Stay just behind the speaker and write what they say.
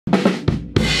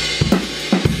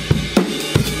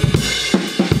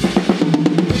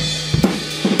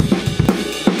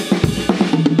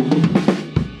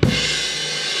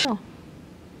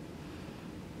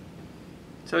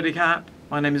Sawadee Cap,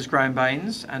 my name is Graham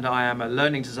Baines and I am a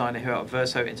learning designer here at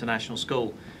VERSO International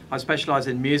School. I specialise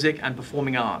in music and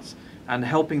performing arts and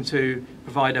helping to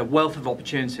provide a wealth of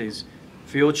opportunities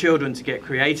for your children to get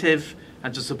creative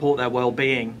and to support their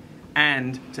well-being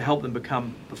and to help them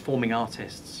become performing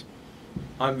artists.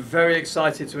 I'm very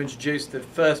excited to introduce the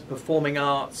first performing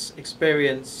arts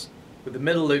experience with the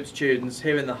Middle Loop students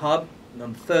here in the Hub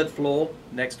on the 3rd floor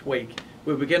next week.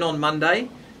 We'll begin on Monday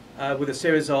with a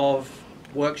series of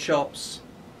workshops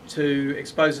to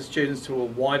expose the students to a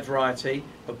wide variety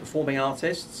of performing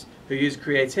artists who use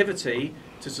creativity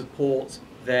to support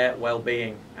their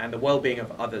well-being and the well-being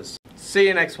of others. See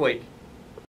you next week.